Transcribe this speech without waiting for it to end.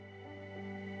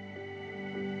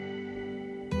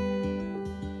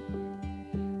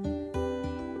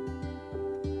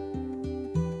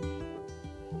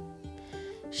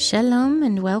Shalom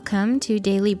and welcome to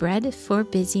Daily Bread for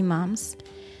Busy Moms,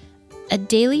 a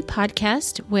daily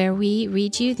podcast where we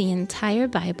read you the entire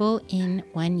Bible in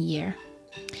 1 year,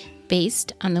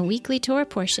 based on the weekly Torah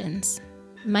portions.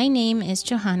 My name is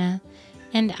Johanna,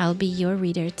 and I'll be your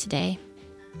reader today.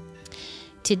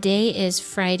 Today is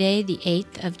Friday, the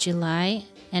 8th of July,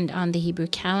 and on the Hebrew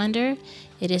calendar,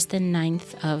 it is the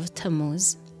 9th of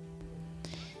Tammuz.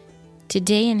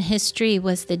 Today in history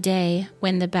was the day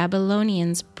when the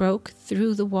Babylonians broke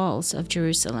through the walls of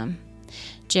Jerusalem.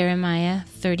 Jeremiah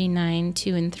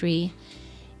 39:2-3.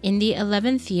 In the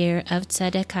 11th year of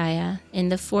Zedekiah, in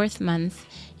the 4th month,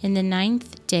 in the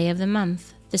 9th day of the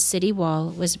month, the city wall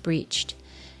was breached.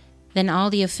 Then all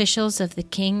the officials of the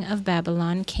king of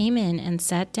Babylon came in and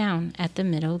sat down at the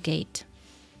middle gate.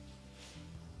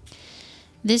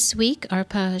 This week, our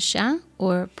parasha,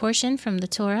 or portion from the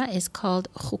Torah, is called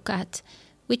Chukat,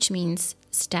 which means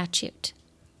statute.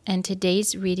 And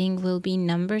today's reading will be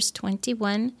Numbers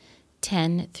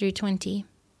 21:10-20.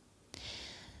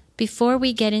 Before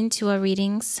we get into our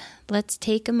readings, let's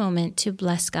take a moment to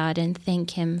bless God and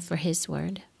thank Him for His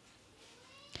word.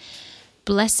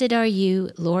 Blessed are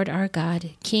you, Lord our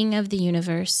God, King of the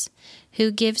universe, who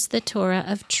gives the Torah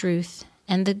of truth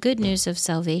and the good news of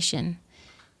salvation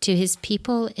to His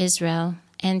people Israel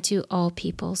and to all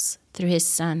peoples through His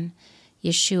Son,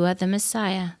 Yeshua the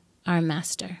Messiah, our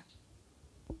Master.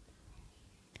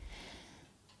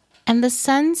 And the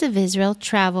sons of Israel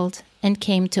traveled and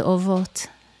came to Ovot.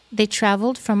 They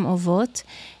traveled from Ovot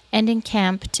and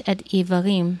encamped at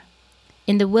Ivarim,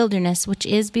 in the wilderness which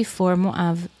is before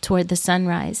Moab, toward the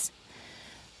sunrise.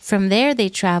 From there they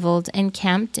traveled and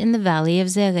camped in the valley of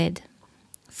Zered.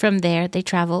 From there they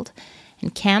traveled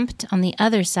and camped on the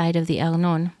other side of the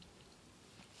Arnon,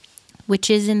 which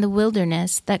is in the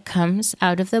wilderness that comes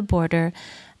out of the border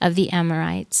of the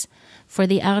Amorites. For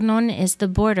the Arnon is the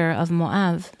border of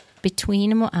Moab,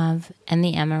 between Moab and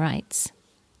the Amorites.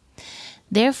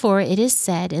 Therefore it is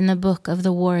said in the book of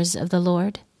the wars of the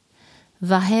Lord,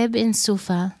 Vaheb in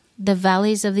Sufa, the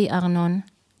valleys of the Arnon,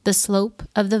 the slope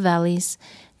of the valleys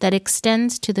that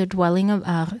extends to the dwelling of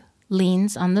Ar,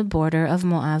 leans on the border of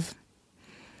Moab.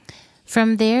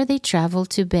 From there they traveled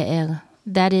to Be'er,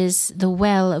 that is, the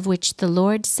well of which the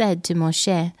Lord said to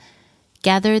Moshe,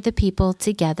 Gather the people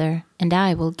together, and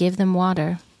I will give them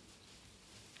water.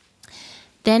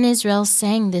 Then Israel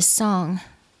sang this song,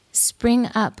 Spring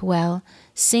up, well,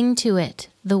 sing to it,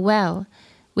 the well,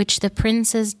 which the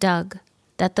princes dug,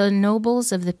 that the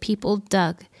nobles of the people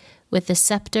dug, with the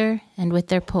scepter and with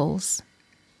their poles.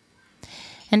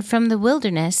 And from the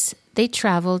wilderness they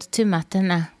traveled to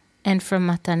Mattanah, and from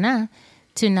Mattanah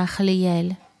to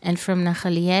Nachaliel, and from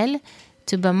Nachaliel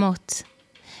to Bamot,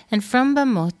 and from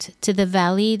Bamot to the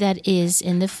valley that is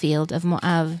in the field of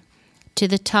Moab, to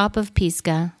the top of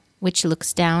Pisgah, which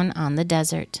looks down on the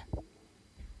desert.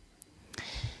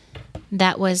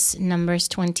 That was Numbers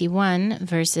 21,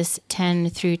 verses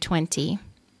 10-20.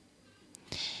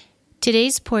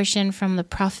 Today's portion from the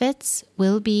prophets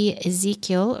will be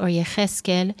Ezekiel or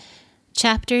Yecheskel,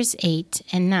 chapters 8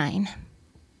 and 9.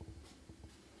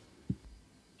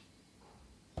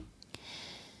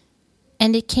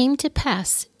 And it came to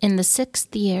pass in the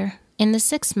 6th year, in the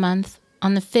 6th month,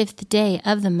 on the 5th day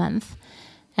of the month,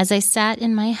 as I sat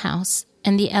in my house,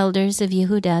 and the elders of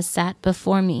Yehudah sat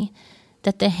before me,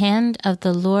 that the hand of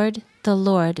the Lord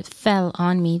fell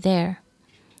on me there.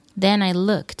 Then I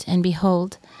looked, and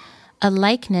behold, a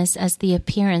likeness as the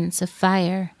appearance of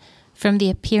fire, from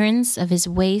the appearance of his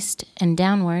waist and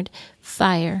downward,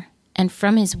 fire, and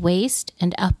from his waist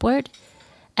and upward,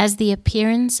 as the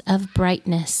appearance of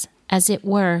brightness, as it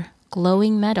were,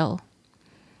 glowing metal.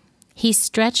 He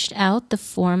stretched out the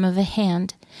form of a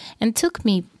hand, and took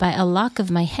me by a lock of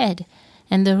my head,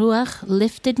 and the Ruach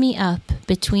lifted me up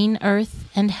between earth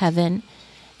and heaven,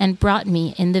 and brought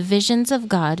me in the visions of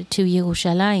God to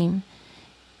Yerushalayim,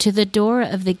 to the door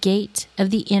of the gate of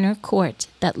the inner court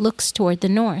that looks toward the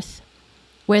north,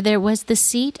 where there was the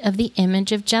seat of the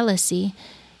image of jealousy,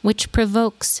 which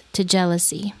provokes to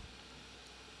jealousy.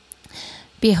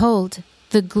 Behold,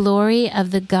 the glory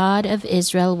of the God of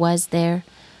Israel was there,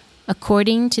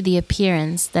 according to the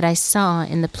appearance that I saw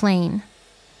in the plain.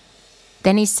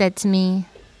 Then he said to me,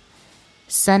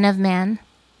 Son of man,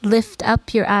 lift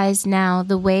up your eyes now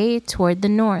the way toward the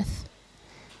north.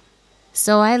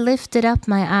 So I lifted up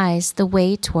my eyes the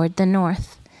way toward the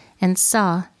north, and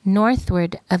saw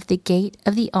northward of the gate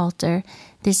of the altar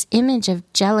this image of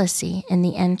jealousy in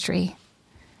the entry.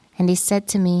 And he said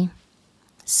to me,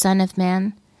 Son of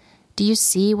man, do you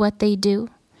see what they do?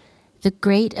 the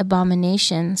great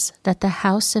abominations that the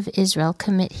house of Israel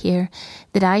commit here,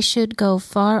 that I should go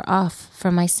far off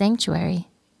from my sanctuary.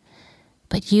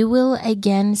 But you will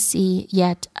again see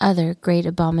yet other great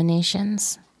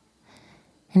abominations.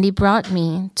 And he brought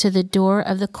me to the door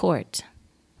of the court.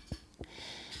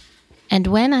 And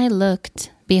when I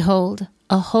looked, behold,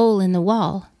 a hole in the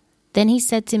wall. Then he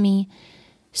said to me,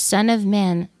 Son of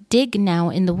man, dig now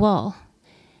in the wall.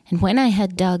 And when I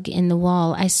had dug in the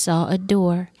wall, I saw a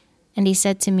door. And he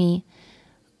said to me,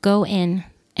 Go in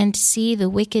and see the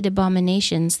wicked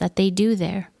abominations that they do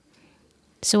there.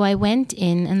 So I went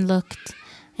in and looked,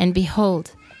 and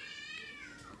behold,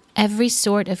 every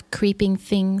sort of creeping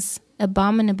things,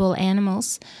 abominable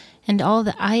animals, and all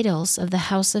the idols of the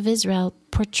house of Israel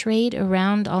portrayed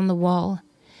around on the wall.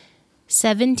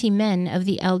 70 men of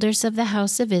the elders of the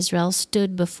house of Israel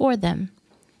stood before them.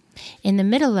 In the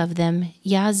middle of them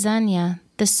Yaazaniah,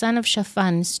 the son of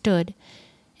Shaphan, stood,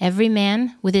 every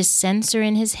man with his censer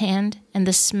in his hand, and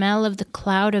the smell of the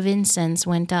cloud of incense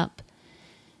went up.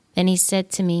 Then he said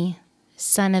to me,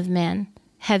 Son of man,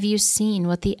 have you seen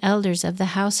what the elders of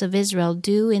the house of Israel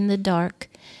do in the dark,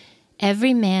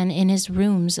 every man in his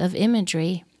rooms of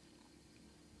imagery?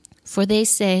 For they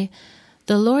say,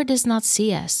 The Lord does not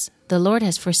see us, the Lord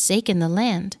has forsaken the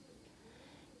land.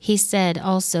 He said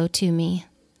also to me,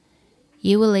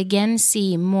 You will again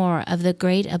see more of the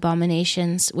great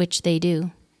abominations which they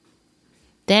do.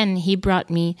 Then he brought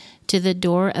me to the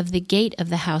door of the gate of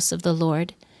the house of the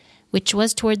Lord, which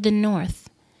was toward the north,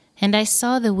 and I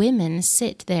saw the women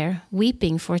sit there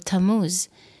weeping for Tammuz.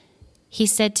 He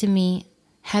said to me,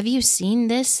 Have you seen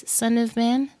this, son of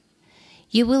man?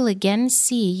 You will again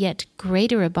see yet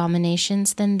greater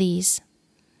abominations than these.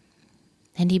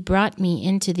 And he brought me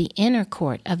into the inner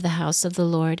court of the house of the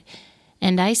Lord,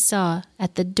 and I saw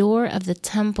at the door of the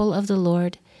temple of the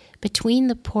Lord, between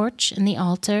the porch and the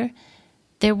altar,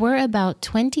 there were about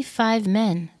 25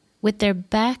 men, with their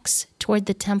backs toward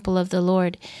the temple of the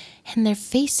Lord, and their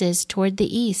faces toward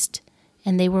the east,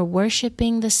 and they were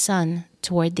worshipping the sun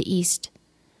toward the east.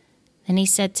 Then he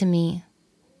said to me,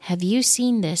 Have you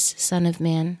seen this, son of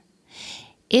man?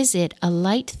 Is it a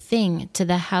light thing to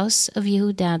the house of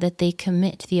Yehudah that they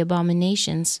commit the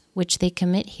abominations which they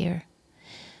commit here?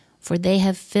 For they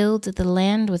have filled the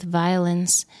land with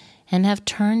violence, and have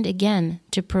turned again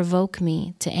to provoke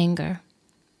me to anger.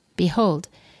 Behold,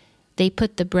 they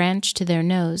put the branch to their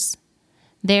nose.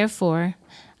 Therefore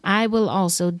I will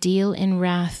also deal in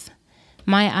wrath.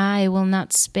 My eye will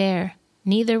not spare,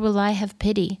 neither will I have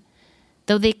pity.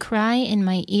 Though they cry in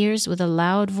my ears with a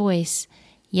loud voice,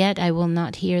 yet I will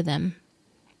not hear them.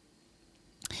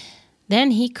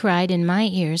 Then he cried in my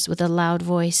ears with a loud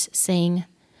voice, saying,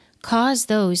 Cause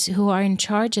those who are in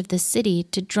charge of the city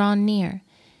to draw near,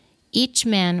 each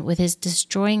man with his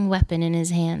destroying weapon in his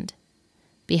hand.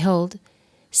 Behold,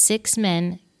 6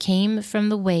 men came from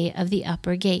the way of the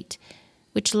upper gate,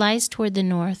 which lies toward the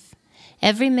north,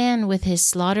 every man with his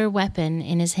slaughter weapon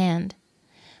in his hand.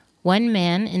 1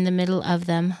 man in the middle of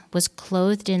them was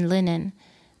clothed in linen,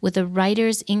 with a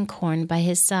writer's inkhorn by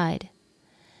his side.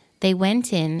 They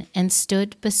went in and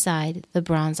stood beside the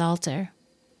bronze altar.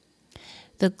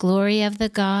 The glory of the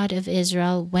God of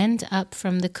Israel went up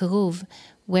from the keruv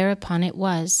whereupon it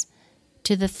was,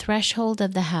 to the threshold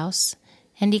of the house,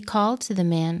 and he called to the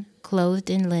man clothed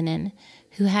in linen,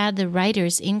 who had the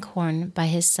writer's inkhorn by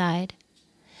his side.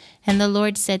 And the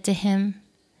Lord said to him,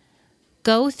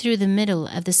 Go through the middle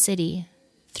of the city,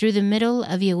 through the middle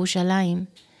of Yerushalayim,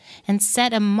 and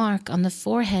set a mark on the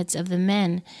foreheads of the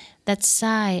men that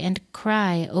sigh and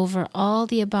cry over all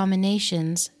the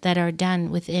abominations that are done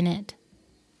within it.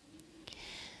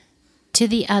 To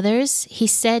the others he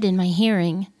said in my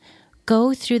hearing,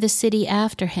 Go through the city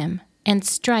after him, and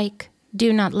strike.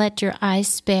 Do not let your eyes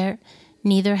spare,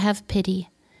 neither have pity.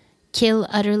 Kill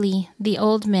utterly the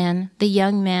old man, the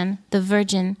young man, the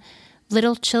virgin,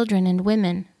 little children and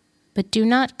women, but do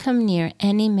not come near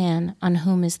any man on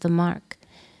whom is the mark.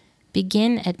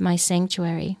 Begin at my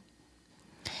sanctuary.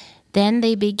 Then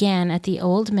they began at the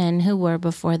old men who were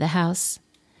before the house.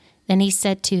 Then he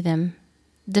said to them,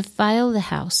 Defile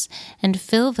the house, and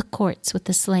fill the courts with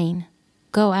the slain.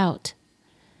 Go out.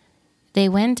 They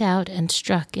went out and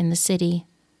struck in the city.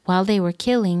 While they were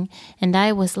killing, and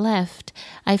I was left,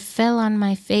 I fell on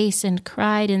my face and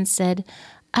cried and said,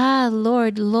 Ah,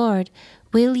 Lord, Lord,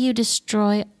 will you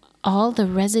destroy all the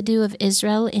residue of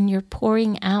Israel in your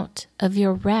pouring out of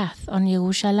your wrath on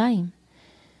Yerushalayim?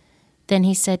 Then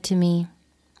he said to me,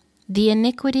 The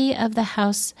iniquity of the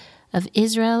house of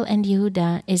Israel and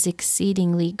Yehudah is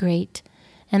exceedingly great,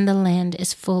 and the land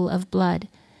is full of blood,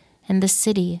 and the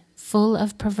city full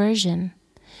of perversion.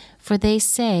 For they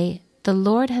say, the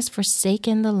Lord has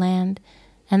forsaken the land,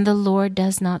 and the Lord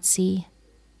does not see.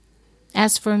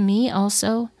 As for me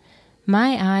also,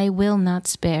 my eye will not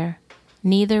spare,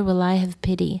 neither will I have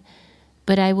pity,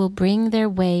 but I will bring their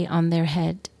way on their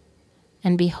head.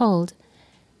 And behold,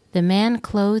 the man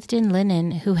clothed in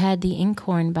linen who had the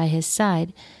inkhorn by his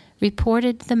side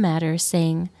reported the matter,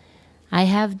 saying, I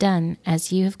have done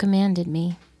as you have commanded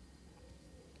me.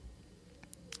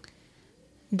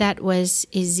 That was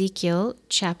Ezekiel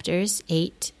chapters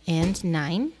 8 and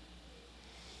 9.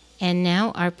 And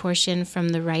now our portion from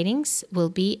the writings will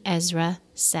be Ezra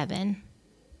 7.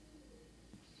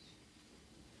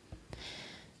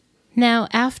 Now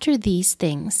after these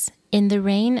things, in the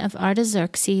reign of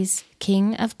Artaxerxes,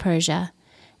 king of Persia,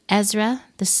 Ezra,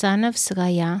 the son of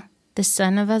Seraiah, the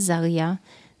son of Azariah,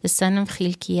 the son of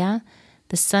Hilkiah,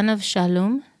 the son of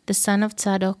Shallum, the son of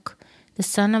Tzadok, the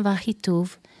son of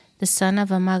Ahituv, the son of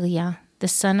Amariah, the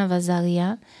son of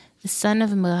Azariah, the son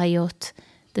of Merayot,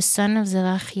 the son of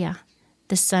Zerachiah,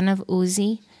 the son of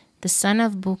Uzi, the son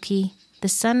of Buki, the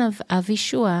son of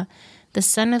Avishua, the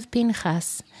son of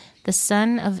Pinchas, the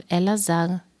son of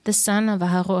Elazar, the son of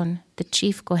Aharon, the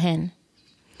chief Kohen.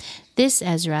 This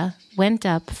Ezra went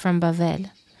up from Bavel.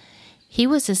 He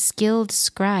was a skilled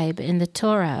scribe in the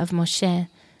Torah of Moshe,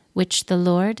 which the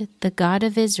Lord, the God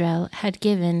of Israel, had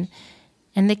given,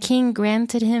 and the king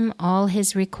granted him all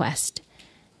his request,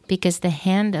 because the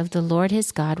hand of the Lord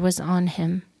his God was on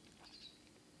him.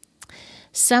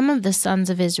 Some of the sons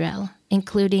of Israel,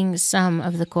 including some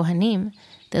of the Kohanim,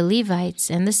 the Levites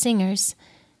and the singers,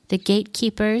 the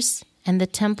gatekeepers and the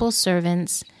temple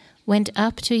servants, went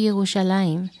up to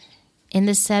Jerusalem in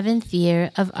the 7th year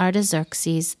of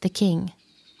Artaxerxes the king.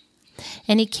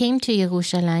 And he came to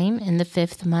Jerusalem in the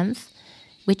 5th month,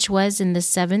 which was in the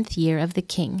 7th year of the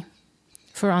king.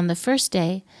 For on the 1st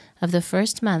day of the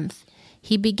 1st month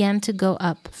he began to go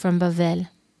up from Bavel,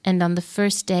 and on the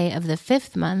 1st day of the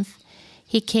 5th month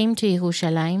he came to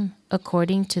Jerusalem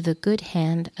according to the good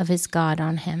hand of his God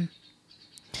on him.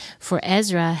 For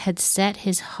Ezra had set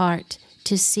his heart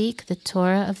to seek the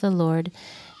Torah of the Lord,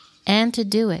 and to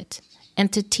do it,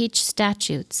 and to teach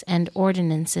statutes and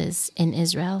ordinances in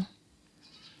Israel.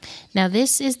 Now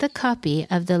this is the copy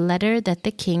of the letter that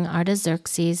the king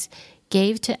Artaxerxes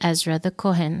gave to Ezra the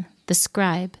Kohen, the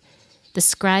scribe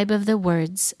of the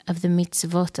words of the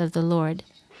mitzvot of the Lord,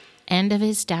 and of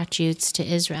his statutes to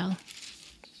Israel.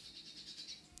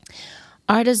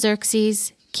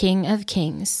 Artaxerxes, king of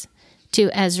kings, to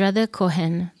Ezra the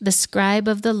Kohen, the scribe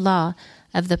of the law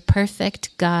of the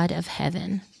perfect God of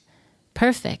heaven,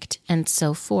 perfect, and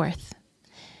so forth.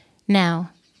 Now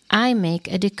I make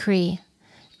a decree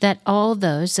that all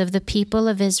those of the people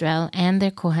of Israel and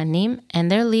their Kohanim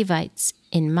and their Levites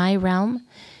in my realm,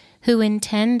 who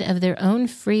intend of their own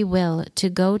free will to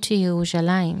go to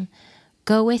Jerusalem,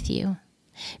 go with you,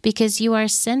 because you are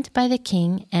sent by the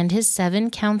king and his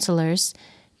 7 counselors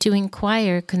to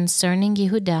inquire concerning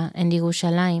Yehudah and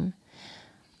Jerusalem,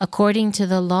 according to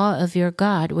the law of your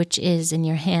God which is in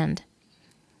your hand,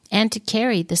 and to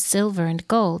carry the silver and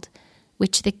gold,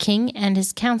 which the king and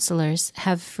his counselors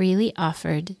have freely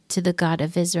offered to the God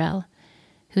of Israel,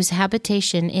 whose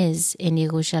habitation is in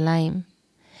Jerusalem,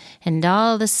 and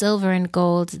all the silver and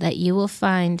gold that you will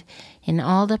find in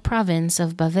all the province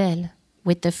of Bavel,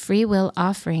 with the free will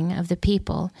offering of the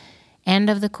people and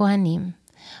of the Kohanim,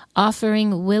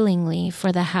 offering willingly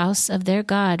for the house of their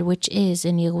God which is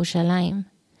in Jerusalem.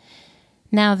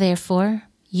 Now therefore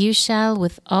you shall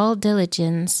with all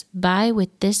diligence buy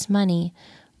with this money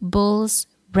bulls,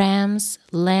 rams,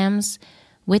 lambs,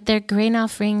 with their grain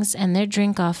offerings and their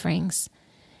drink offerings,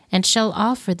 and shall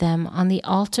offer them on the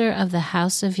altar of the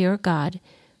house of your God,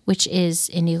 which is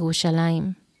in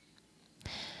Jerusalem.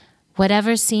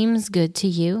 Whatever seems good to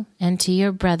you and to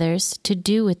your brothers to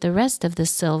do with the rest of the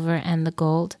silver and the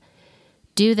gold,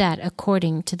 do that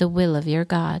according to the will of your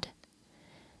God.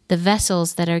 The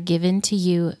vessels that are given to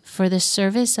you for the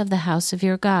service of the house of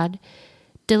your God,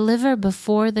 deliver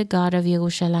before the God of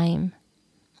Jerusalem.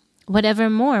 Whatever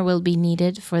more will be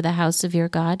needed for the house of your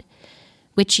God,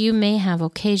 which you may have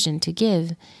occasion to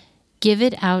give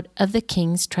it out of the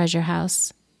king's treasure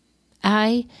house.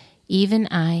 I, even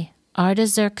I,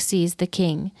 Artaxerxes the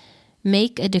king,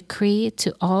 make a decree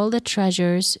to all the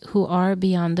treasurers who are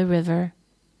beyond the river,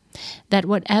 that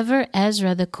whatever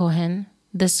Ezra the Kohen,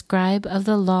 the scribe of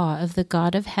the law of the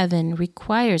God of heaven,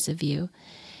 requires of you,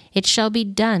 it shall be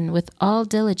done with all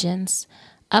diligence,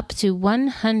 up to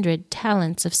 100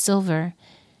 talents of silver,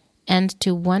 and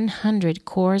to 100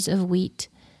 cores of wheat,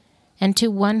 and to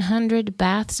 100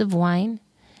 baths of wine,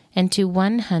 and to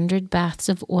 100 baths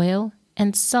of oil,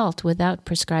 and salt without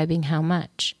prescribing how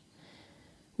much.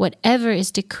 whatever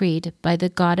is decreed by the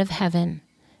God of heaven,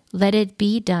 let it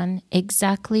be done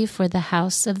exactly for the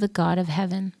house of the God of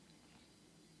heaven.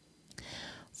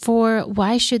 For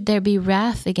why should there be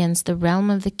wrath against the realm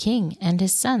of the king and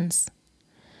his sons?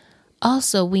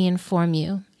 Also we inform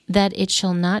you that it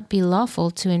shall not be lawful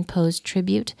to impose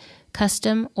tribute,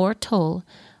 custom, or toll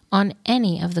on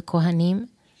any of the Kohanim,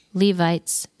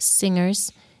 Levites,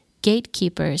 singers,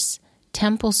 gatekeepers,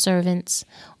 temple servants,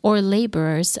 or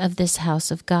laborers of this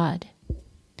house of God.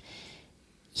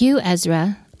 You,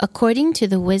 Ezra, according to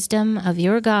the wisdom of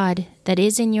your God that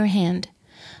is in your hand,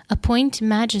 appoint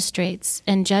magistrates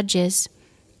and judges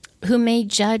who may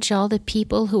judge all the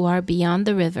people who are beyond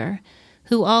the river,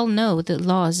 who all know the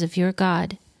laws of your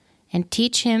God, and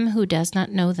teach him who does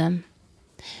not know them.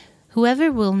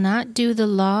 Whoever will not do the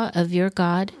law of your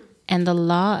God and the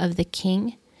law of the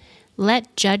king,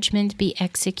 let judgment be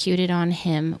executed on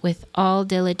him with all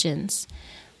diligence,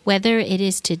 whether it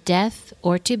is to death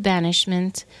or to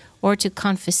banishment or to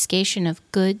confiscation of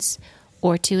goods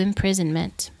or to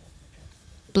imprisonment.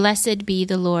 Blessed be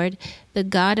the Lord, the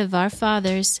God of our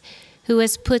fathers, who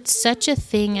has put such a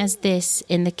thing as this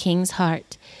in the king's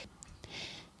heart,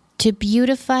 to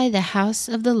beautify the house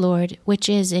of the Lord which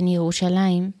is in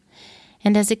Yerushalayim,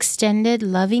 and has extended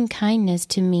loving kindness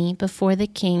to me before the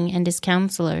king and his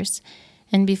counselors,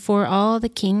 and before all the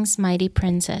king's mighty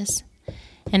princes.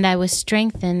 And I was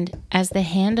strengthened as the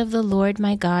hand of the Lord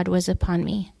my God was upon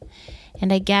me.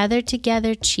 And I gathered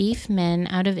together chief men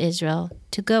out of Israel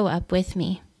to go up with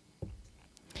me.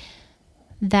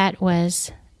 That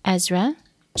was Ezra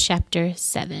chapter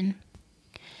 7.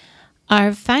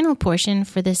 Our final portion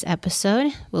for this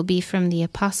episode will be from the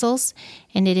Apostles,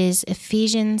 and it is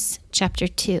Ephesians chapter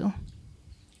 2.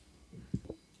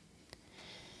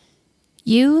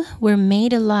 You were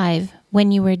made alive when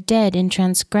you were dead in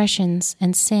transgressions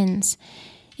and sins,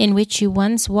 in which you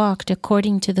once walked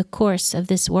according to the course of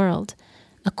this world,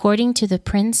 according to the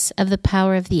prince of the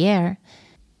power of the air,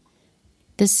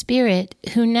 the spirit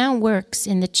who now works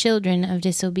in the children of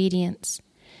disobedience.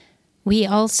 We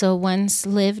also once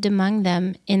lived among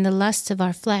them in the lusts of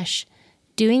our flesh,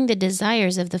 doing the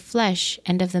desires of the flesh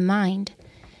and of the mind,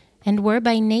 and were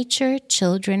by nature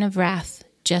children of wrath,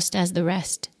 just as the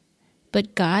rest.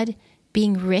 But God,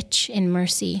 being rich in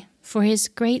mercy, for his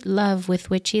great love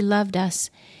with which he loved us,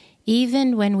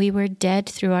 even when we were dead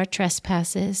through our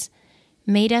trespasses,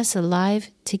 made us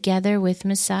alive together with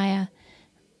Messiah.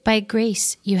 By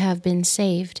grace you have been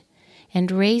saved,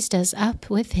 and raised us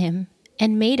up with him,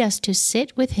 and made us to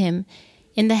sit with him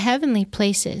in the heavenly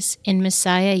places in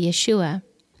Messiah Yeshua,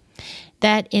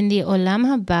 that in the Olam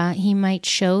Haba he might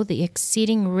show the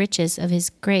exceeding riches of his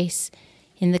grace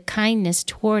in the kindness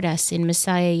toward us in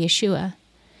Messiah Yeshua.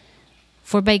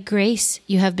 For by grace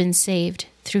you have been saved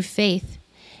through faith,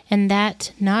 and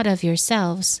that not of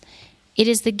yourselves. It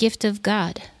is the gift of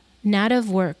God, not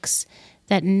of works,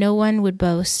 that no one would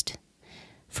boast.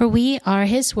 For we are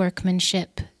his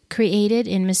workmanship, created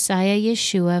in Messiah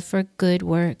Yeshua for good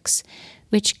works,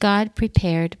 which God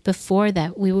prepared before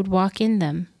that we would walk in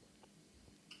them.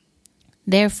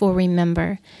 Therefore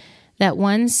remember that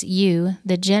once you,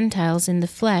 the Gentiles in the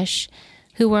flesh,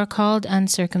 who are called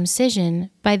uncircumcision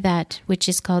by that which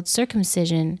is called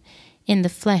circumcision, in the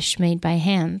flesh made by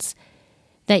hands,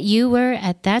 that you were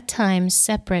at that time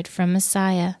separate from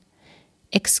Messiah,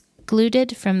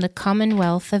 excluded from the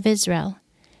commonwealth of Israel,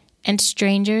 and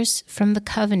strangers from the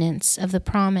covenants of the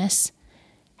promise,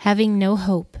 having no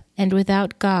hope and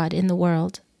without God in the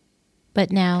world.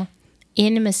 But now,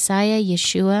 in Messiah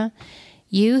Yeshua,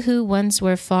 you who once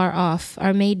were far off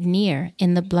are made near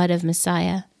in the blood of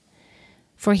Messiah.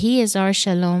 For he is our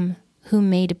Shalom, who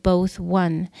made both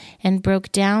one, and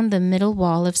broke down the middle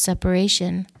wall of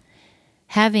separation,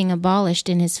 having abolished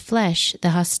in his flesh the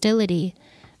hostility,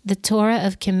 the Torah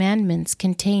of commandments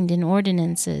contained in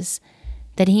ordinances,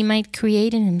 that he might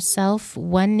create in himself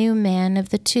one new man of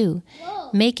the two,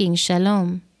 making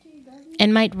shalom,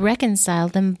 and might reconcile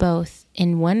them both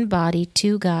in one body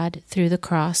to God through the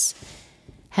cross,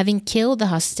 having killed the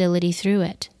hostility through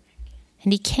it.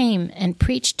 And he came and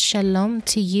preached shalom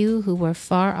to you who were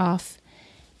far off,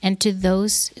 and to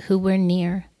those who were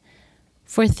near.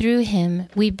 For through him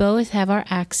we both have our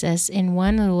access in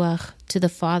one Ruach to the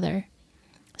Father.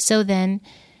 So then,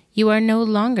 you are no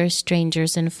longer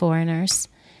strangers and foreigners,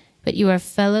 but you are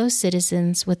fellow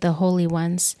citizens with the holy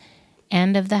ones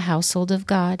and of the household of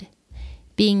God,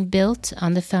 being built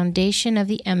on the foundation of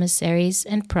the emissaries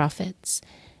and prophets,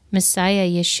 Messiah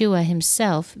Yeshua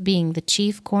himself being the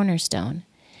chief cornerstone,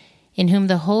 in whom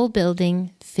the whole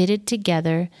building, fitted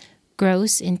together,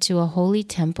 grows into a holy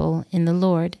temple in the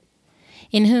Lord,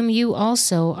 in whom you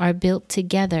also are built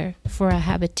together for a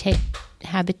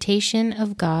habitation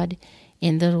of God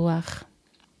in the Ruach.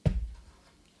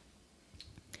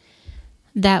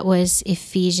 That was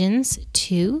Ephesians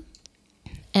 2,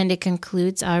 and it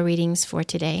concludes our readings for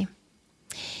today.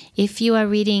 If you are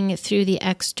reading through the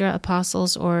extra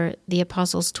apostles or the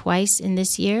apostles twice in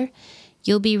this year,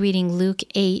 you'll be reading Luke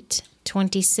 8,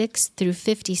 26 through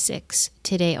 56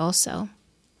 today also.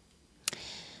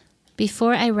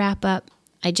 Before I wrap up,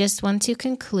 I just want to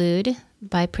conclude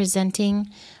by presenting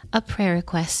a prayer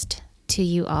request to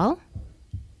you all.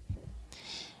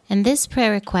 And this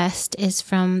prayer request is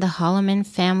from the Holloman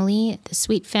family, the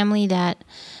sweet family that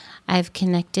I've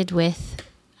connected with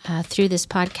through this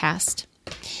podcast.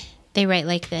 They write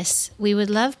like this: we would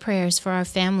love prayers for our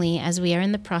family as we are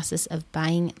in the process of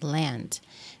buying land.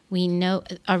 We know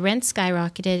our rent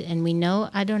skyrocketed, and we know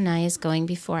Adonai is going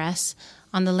before us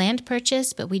on the land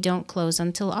purchase, but we don't close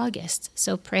until August.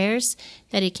 So prayers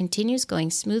that it continues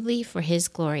going smoothly for His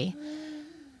glory.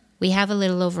 We have a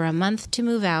little over a month to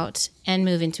move out and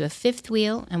move into a fifth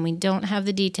wheel, and we don't have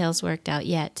the details worked out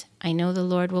yet. I know the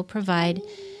Lord will provide,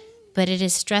 but it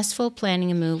is stressful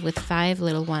planning a move with 5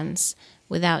 little ones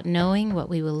without knowing what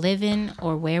we will live in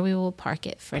or where we will park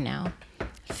it for now.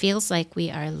 It feels like we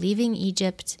are leaving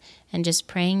Egypt and just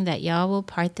praying that Yah will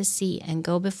part the sea and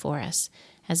go before us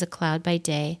as a cloud by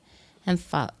day and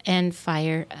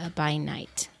fire by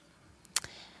night.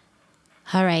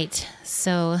 All right,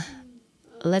 so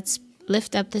let's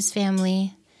lift up this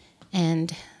family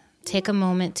and take a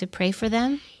moment to pray for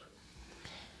them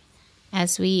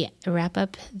as we wrap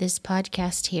up this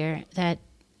podcast here, that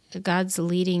God's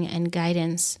leading and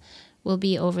guidance will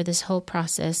be over this whole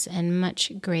process, and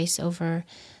much grace over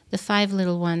the 5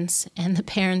 little ones and the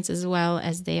parents as well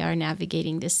as they are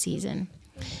navigating this season.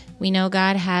 We know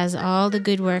God has all the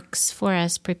good works for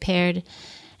us prepared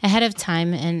ahead of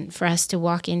time and for us to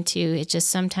walk into. It just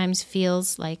sometimes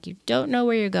feels like you don't know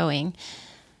where you're going.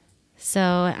 So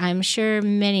I'm sure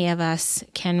many of us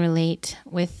can relate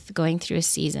with going through a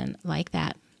season like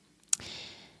that.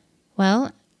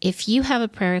 Well, if you have a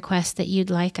prayer request that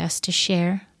you'd like us to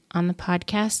share on the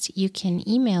podcast, you can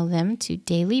email them to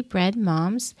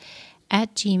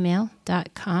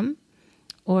dailybreadmoms@gmail.com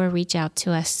or reach out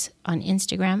to us on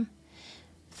Instagram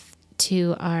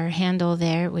to our handle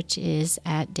there, which is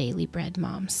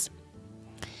 @dailybreadmoms.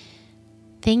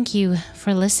 Thank you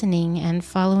for listening and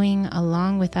following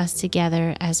along with us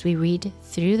together as we read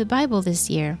through the Bible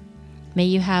this year. May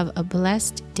you have a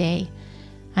blessed day.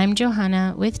 I'm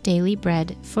Johanna with Daily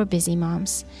Bread for Busy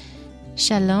Moms.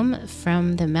 Shalom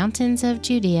from the mountains of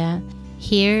Judea,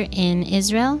 here in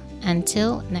Israel.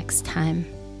 Until next time.